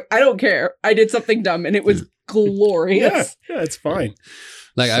sorry. And I'm like, I don't care. I did something dumb, and it was glorious. Yeah, it's fine.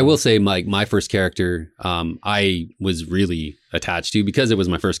 Like, I will say, my first character, I was really attached to because it was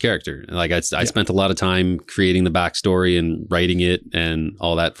my first character. Like, I spent a lot of time creating the backstory and writing it and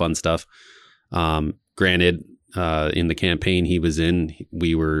all that fun stuff. Granted, in the campaign he was in,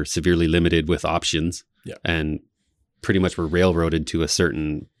 we were severely limited with options and pretty much were railroaded to a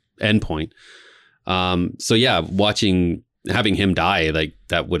certain endpoint. So yeah, having him die, like,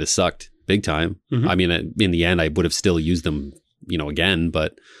 that would have sucked big time. I mean, in the end, I would have still used them, again,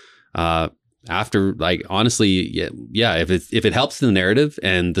 but after, like, honestly, if it helps the narrative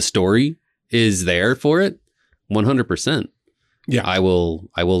and the story is there for it, 100%. Yeah, I will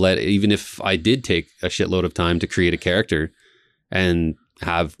let, even if I did take a shitload of time to create a character and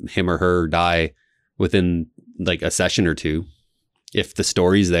have him or her die within like a session or two, if the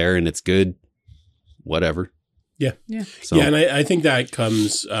story's there and it's good, whatever. Yeah. So, and I think that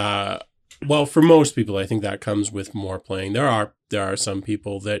comes, well, for most people, I think that comes with more playing. There are some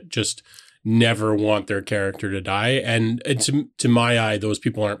people that just never want their character to die, and to my eye, those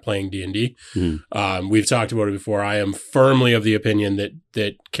people aren't playing D&D. We've talked about it before. I am firmly of the opinion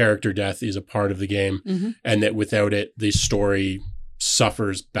that character death is a part of the game, and that without it, the story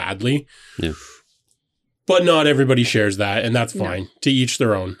suffers badly. Yeah. But not everybody shares that, and that's fine. To each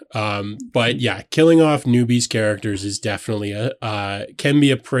their own. But yeah, killing off newbies' characters is definitely can be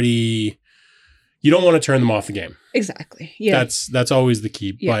a pretty. You don't want to turn them off the game. Exactly. Yeah. That's always the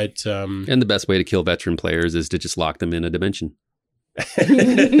key. Yeah. But and the best way to kill veteran players is to just lock them in a dimension.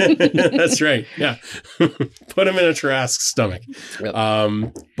 That's right. Yeah. Put them in a Trask stomach. Yep.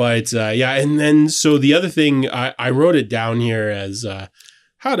 Yeah, and then so the other thing, I wrote it down here as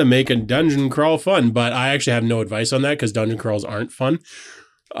how to make a dungeon crawl fun, but I actually have no advice on that because dungeon crawls aren't fun.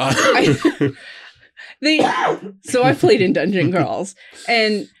 So I played in dungeon crawls,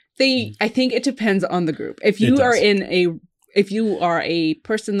 and I think it depends on the group. If you are a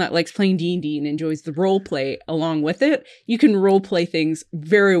person that likes playing D&D and enjoys the role play along with it, you can role play things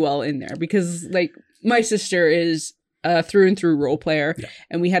very well in there, because like my sister is through and through role player,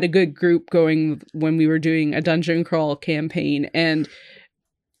 and we had a good group going when we were doing a dungeon crawl campaign, and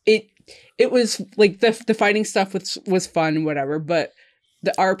it was like the fighting stuff was fun, whatever, but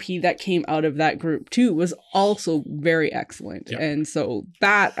the RP that came out of that group too was also very excellent. Yep. And so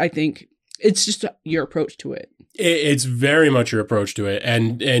that, I think, it's just your approach to it. It's very much your approach to it.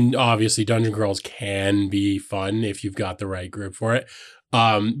 And obviously dungeon crawls can be fun if you've got the right group for it.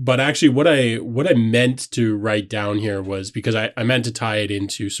 But actually what I meant to write down here was, because I meant to tie it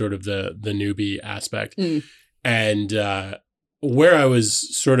into sort of the newbie aspect. And where I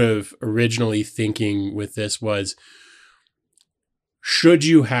was sort of originally thinking with this was, should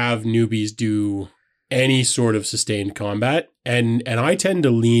you have newbies do any sort of sustained combat? And I tend to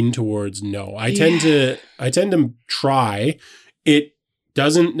lean towards no. I tend to try. It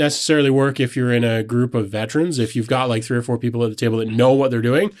doesn't necessarily work if you're in a group of veterans. If you've got like 3 or 4 people at the table that know what they're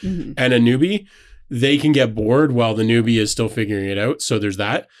doing, and a newbie, they can get bored while the newbie is still figuring it out. So there's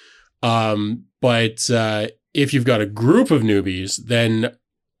that. But if you've got a group of newbies, then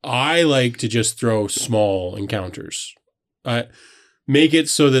I like to just throw small encounters. Make it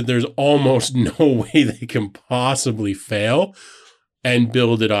so that there's almost no way they can possibly fail, and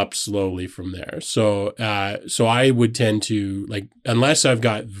build it up slowly from there. So I would tend to, like, unless I've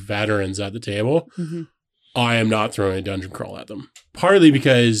got veterans at the table, I am not throwing a dungeon crawl at them. Partly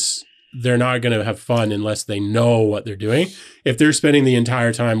because they're not going to have fun unless they know what they're doing. If they're spending the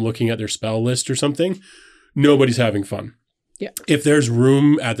entire time looking at their spell list or something, nobody's having fun. Yeah. If there's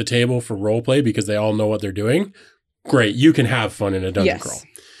room at the table for role play because they all know what they're doing, great. You can have fun in a dungeon crawl.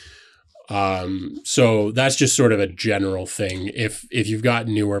 So that's just sort of a general thing. If you've got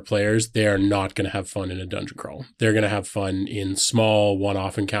newer players, they are not going to have fun in a dungeon crawl. They're going to have fun in small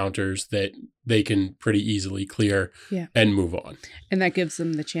one-off encounters that they can pretty easily clear and move on. And that gives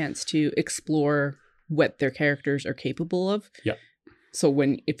them the chance to explore what their characters are capable of. Yeah. So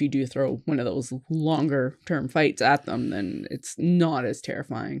if you do throw one of those longer term fights at them, then it's not as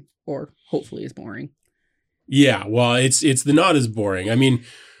terrifying or hopefully as boring. Yeah, well, it's the not as boring. I mean,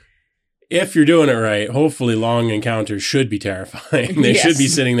 if you're doing it right, hopefully long encounters should be terrifying. They should be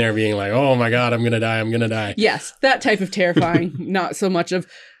sitting there being like, oh my God, I'm going to die. I'm going to die. Yes, that type of terrifying, not so much of,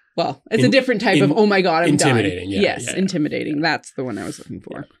 well, it's a different type of, oh my God, I'm intimidating, dying. Yes, intimidating. That's the one I was looking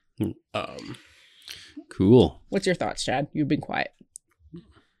for. Cool. What's your thoughts, Chad? You've been quiet.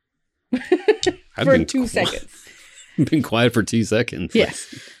 For 2 seconds. I've been quiet for 2 seconds.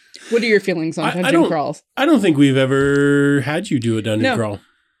 Yes. What are your feelings on dungeon crawls? I don't think we've ever had you do a dungeon crawl.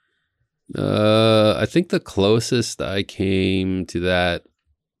 I think the closest I came to that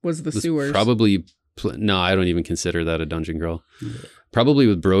was the sewers. Probably, no, I don't even consider that a dungeon crawl. Yeah. Probably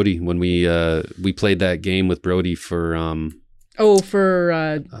with Brody when we played that game with Brody for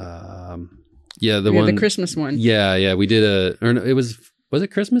the Christmas one. Yeah, we did was it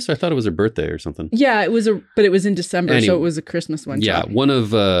Christmas? I thought it was her birthday or something. Yeah, it was but it was in December, anyway, so it was a Christmas one. Yeah, one of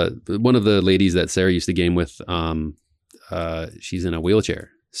the ladies that Sarah used to game with, she's in a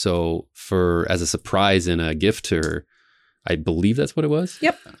wheelchair. So as a surprise and a gift to her, I believe that's what it was.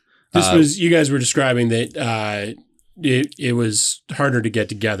 Yep. You guys were describing that it was harder to get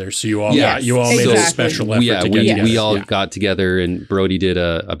together, so you all made a special effort to get together. We all got together, and Brody did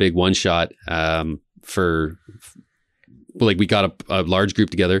a big one shot we got a large group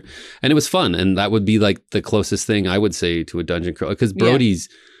together, and it was fun. And that would be like the closest thing I would say to a dungeon crawl, because Brody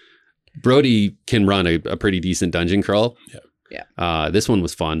can run a pretty decent dungeon crawl. Yeah. This one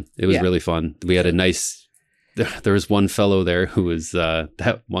was fun. It was really fun. We had there was one fellow there who was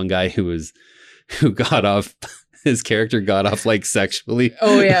that one guy who got off. His character got off like sexually.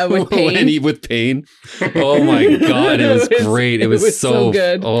 Oh yeah, with pain. With pain. Oh my God, it was great. It was so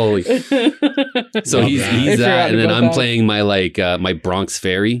good. Holy. So he's that, and then I'm playing my my Bronx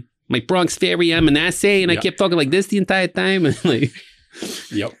Fairy. My Bronx Fairy, I'm an assay, and I kept talking like this the entire time, and like.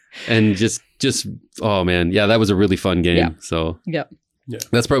 Yep. And just oh man, yeah, that was a really fun game. Yeah. So yeah,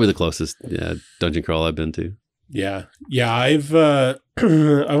 that's probably the closest dungeon crawl I've been to. Yeah. I've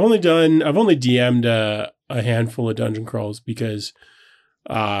only DM'd a handful of dungeon crawls because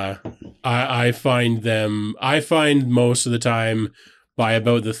I find most of the time by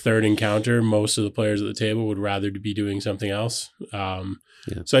about the third encounter, most of the players at the table would rather to be doing something else.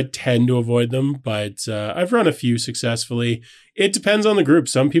 So I tend to avoid them, but I've run a few successfully. It depends on the group.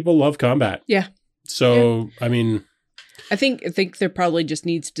 Some people love combat. Yeah. So, I mean, I think there probably just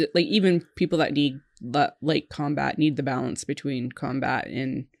needs to, like, even people that need combat need the balance between combat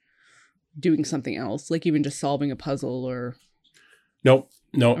and doing something else, like even just solving a puzzle or. Nope.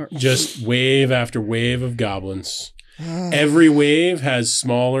 Just wave after wave of goblins. Every wave has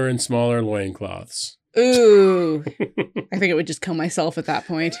smaller and smaller loincloths. Ooh. I think it would just kill myself at that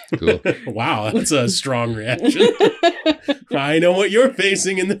point. Cool. Wow, that's a strong reaction. I know what you're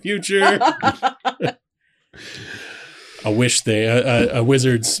facing in the future. A wish thing, a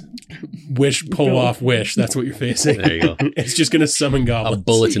wizard's pull-off wish. That's what you're facing. There you go. It's just going to summon goblins. A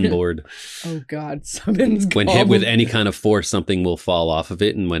bulletin board. Oh God, summons goblins. When hit with any kind of force, something will fall off of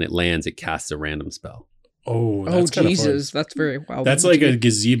it, and when it lands, it casts a random spell. Oh, that's kind Jesus, of fun. That's very wild. That's like a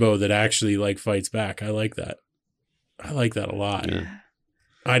gazebo that actually fights back. I like that. I like that a lot. Yeah.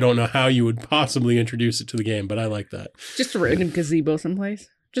 I don't know how you would possibly introduce it to the game, but I like that. Just a random gazebo someplace.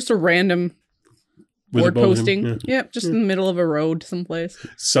 Just a random board posting. Yeah, just in the middle of a road someplace.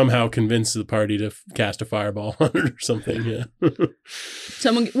 Somehow convince the party to cast a fireball on it or something. Yeah.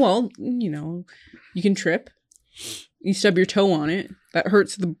 You can trip. You stub your toe on it. That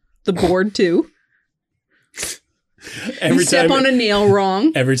hurts the board too. You step on a nail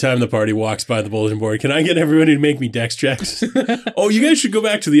wrong. Every time the party walks by the bulletin board, can I get everybody to make me dex checks? Oh, you guys should go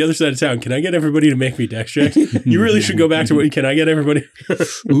back to the other side of town. Can I get everybody to make me dex checks? You really should go back to can I get everybody?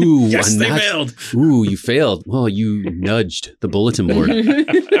 Ooh, yes, they failed. Ooh, you failed. Well, you nudged the bulletin board,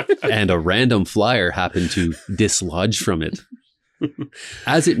 and a random flyer happened to dislodge from it.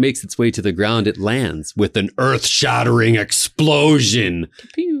 As it makes its way to the ground, it lands with an earth-shattering explosion.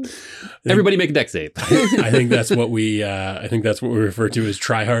 Pew. Everybody make a deck save. I think that's what we refer to as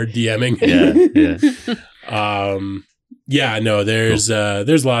try hard DMing. Yeah. No, there's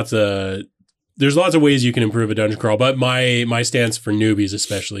lots of ways you can improve a dungeon crawl, but my stance for newbies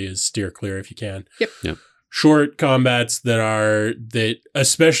especially is steer clear if you can. Yep. Short combats that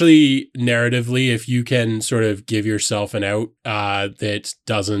especially narratively, if you can sort of give yourself an out that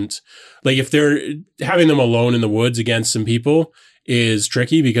doesn't, like if they're having them alone in the woods against some people is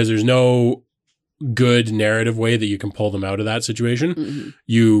tricky because there's no good narrative way that you can pull them out of that situation. Mm-hmm.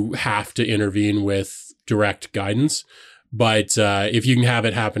 You have to intervene with direct guidance. But if you can have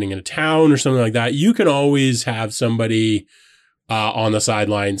it happening in a town or something like that, you can always have somebody on the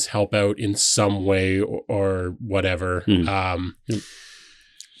sidelines help out in some way or whatever.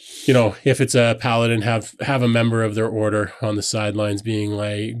 If it's a paladin, have a member of their order on the sidelines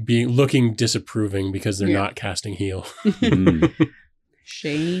looking disapproving because they're not casting heal.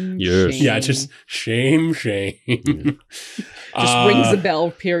 Shame. Yes. Shame. Yeah, just shame. Just rings a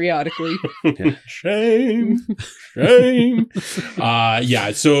bell periodically. Shame. So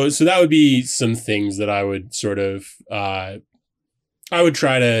that would be some things that I would sort of I would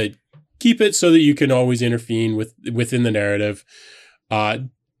try to keep it so that you can always intervene within the narrative.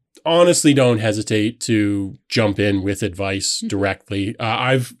 Honestly, don't hesitate to jump in with advice directly.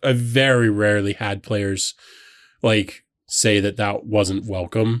 I've very rarely had players like say that wasn't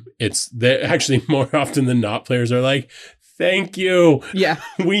welcome. It's that actually more often than not, players are like, "Thank you. Yeah,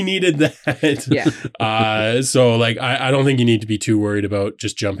 we needed that." Yeah. So like, I don't think you need to be too worried about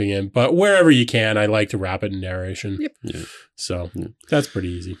just jumping in, but wherever you can, I like to wrap it in narration. Yep. Yeah. So that's pretty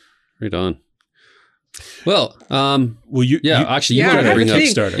easy. Right on. Well, Well, you actually, you Yeah, wanted to I bring have up a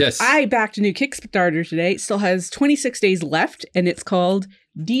thing. Kickstarter. Yes. I backed a new Kickstarter today. It still has 26 days left, and it's called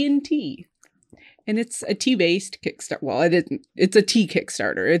D&T. And it's a tea-based Kickstarter. Well, it's a tea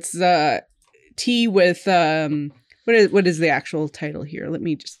Kickstarter. It's tea with what is the actual title here? Let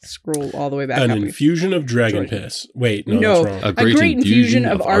me just scroll all the way back An up. infusion of dragon piss. Wait, no, No. that's wrong. A great infusion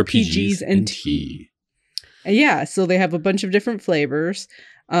of RPGs and tea. Yeah, so they have a bunch of different flavors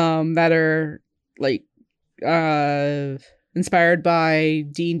that are like inspired by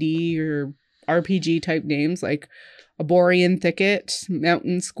D&D or RPG type names like Arborean Thicket,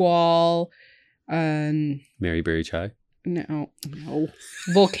 Mountain Squall, Maryberry Chai. no,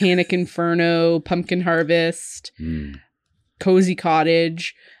 Volcanic Inferno, Pumpkin Harvest, Cozy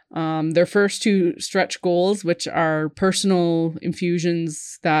Cottage. Their first two stretch goals, which are personal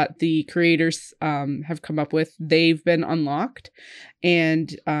infusions that the creators have come up with, they've been unlocked.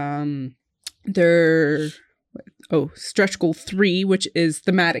 And their stretch goal 3, which is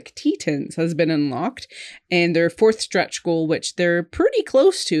thematic tea tins, has been unlocked. And their fourth stretch goal, which they're pretty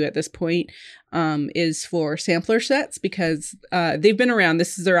close to at this point, is for sampler sets because they've been around.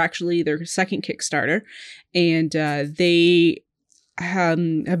 This is their second Kickstarter. And they have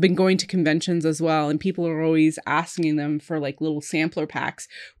been going to conventions as well, and people are always asking them for like little sampler packs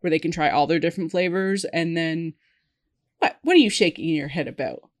where they can try all their different flavors. And then what are you shaking your head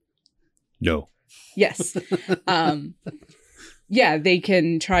about? No. Yes. Yeah, they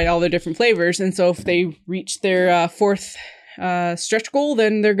can try all their different flavors. And so if they reach their fourth stretch goal,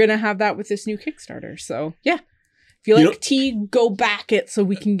 then they're going to have that with this new Kickstarter. So yeah, if you like tea, go back it so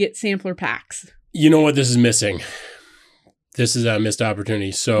we can get sampler packs. You know what this is missing? This is a missed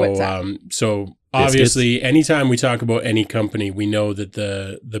opportunity. So, so obviously, anytime we talk about any company, we know that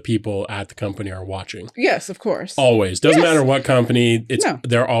the people at the company are watching. Yes, of course. Always. Doesn't matter what company,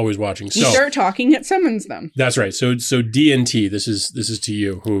 they're always watching. We start talking, it summons them. That's right. So D&T, this is to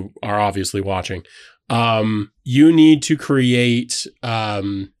you who are obviously watching. You need to create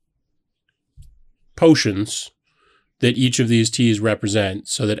potions that each of these teas represent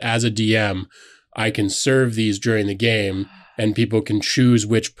so that as a DM, I can serve these during the game and people can choose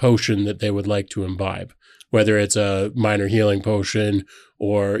which potion that they would like to imbibe, whether it's a minor healing potion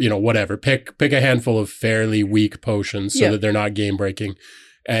or, whatever. Pick a handful of fairly weak potions so that they're not game breaking,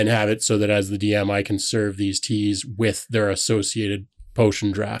 and have it so that as the DM, I can serve these teas with their associated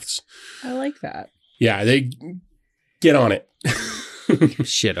potion drafts. I like that. Yeah, they get on it.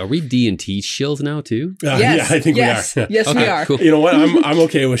 Shit, are we D&T shills now too? Yeah, I think we are. Yes, Okay, we are. cool. You know what? I'm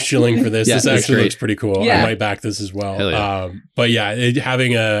okay with shilling for this. Yeah, this that's actually great. looks pretty cool. Yeah. I might back this as well. Hell yeah. But yeah,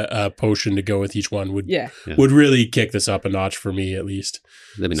 having a potion to go with each one would Yeah. would really kick this up a notch for me, at least.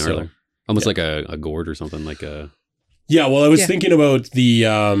 That'd be So, gnarly. Almost like a gourd or something, like a... Yeah, well, I was thinking about the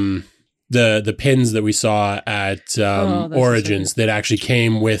the pins that we saw at Origins that actually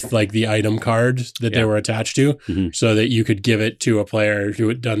came with like the item card that they were attached to, so that you could give it to a player who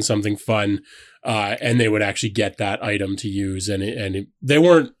had done something fun, and they would actually get that item to use. And they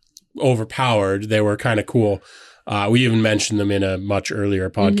weren't overpowered; they were kind of cool. We even mentioned them in a much earlier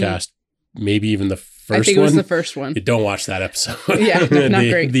podcast, maybe even the first one. I think it was the first one. Don't watch that episode. Yeah, not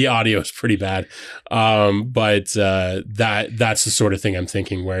great. The audio is pretty bad. But that's the sort of thing I'm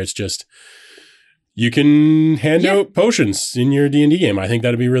thinking, where it's just you can hand out potions in your D&D game. I think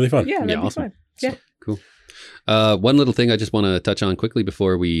that'd be really fun. Yeah, that'd be awesome. fun. Yeah. Cool. One little thing I just want to touch on quickly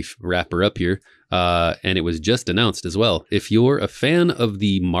before we wrap her up here. And it was just announced as well. If you're a fan of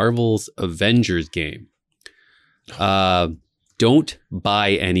the Marvel's Avengers game, don't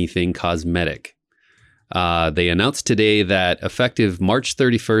buy anything cosmetic. They announced today that effective March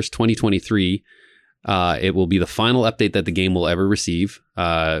 31st, 2023, it will be the final update that the game will ever receive,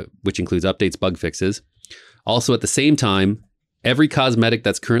 which includes updates, bug fixes. Also, at the same time, every cosmetic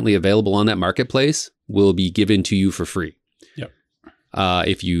that's currently available on that marketplace will be given to you for free. Yep.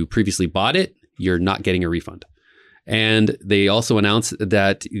 If you previously bought it, you're not getting a refund. And they also announced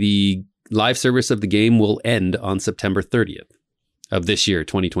that the live service of the game will end on September 30th of this year,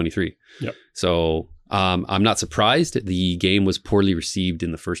 2023. Yep. So I'm not surprised the game was poorly received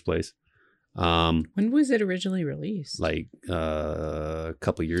in the first place. When was it originally released? Like a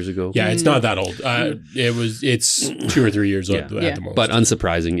couple years ago. Yeah, it's not that old. It's 2 or 3 years old at the most. But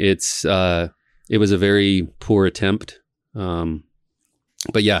unsurprising. It was a very poor attempt.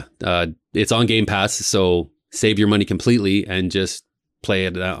 But yeah, it's on Game Pass, so save your money completely and just play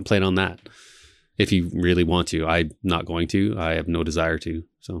it on that. If you really want to. I'm not going to. I have no desire to.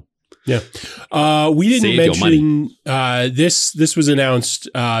 So yeah. We didn't mention this was announced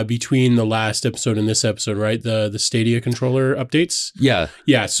between the last episode and this episode, right? The Stadia controller updates. Yeah.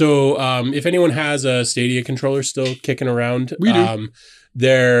 Yeah. So if anyone has a Stadia controller still kicking around, we do.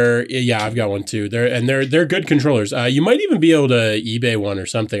 I've got one too. They're good controllers. You might even be able to eBay one or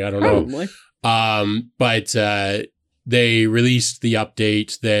something. I don't know. But they released the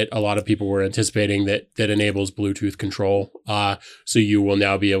update that a lot of people were anticipating that enables Bluetooth control. So you will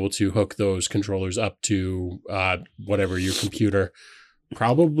now be able to hook those controllers up to whatever your computer,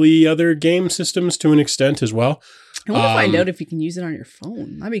 probably other game systems to an extent as well. I want to find out if you can use it on your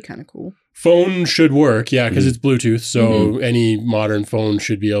phone. That'd be kind of cool. Phone should work, yeah, because it's Bluetooth. So any modern phone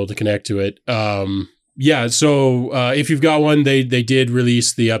should be able to connect to it. Yeah, so if you've got one, they did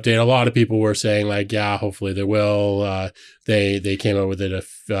release the update. A lot of people were saying like, yeah, hopefully they will. They came out with it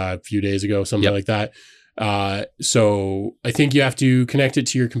a few days ago, something like that. So I think you have to connect it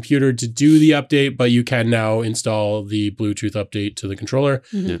to your computer to do the update, but you can now install the Bluetooth update to the controller.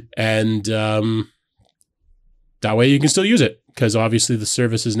 And that way you can still use it, because obviously the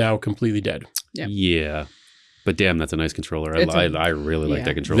service is now completely dead. Yeah. But damn, that's a nice controller. I really like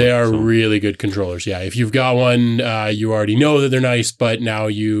that controller. They are really good controllers. Yeah. If you've got one, you already know that they're nice, but now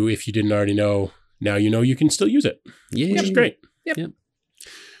if you didn't already know, now you know you can still use it. Yeah. Which is great. Yep.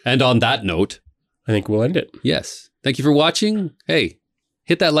 And on that note, I think we'll end it. Yes. Thank you for watching. Hey,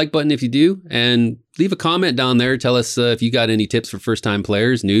 hit that like button if you do, and leave a comment down there. Tell us if you got any tips for first-time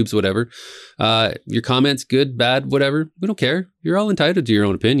players, noobs, whatever. Your comments, good, bad, whatever. We don't care. You're all entitled to your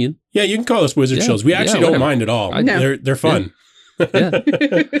own opinion. Yeah, you can call us Wizard Shills. We actually don't mind at all. They're fun.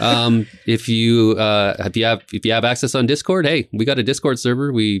 If you have access on Discord, hey, we got a Discord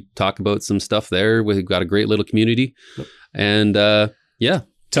server. We talk about some stuff there. We've got a great little community. And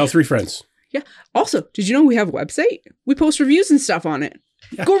tell 3 friends. Yeah. Also, did you know we have a website? We post reviews and stuff on it.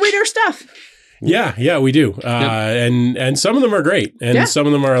 Go read our stuff. Yeah, we do. And some of them are great, and some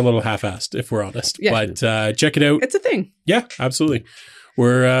of them are a little half-assed, if we're honest. Yeah. But check it out. It's a thing. Yeah, absolutely.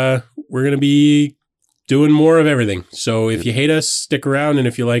 We're going to be doing more of everything. So if you hate us, stick around, and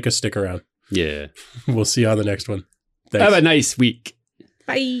if you like us, stick around. Yeah. We'll see you on the next one. Thanks. Have a nice week.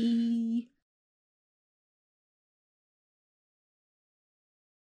 Bye.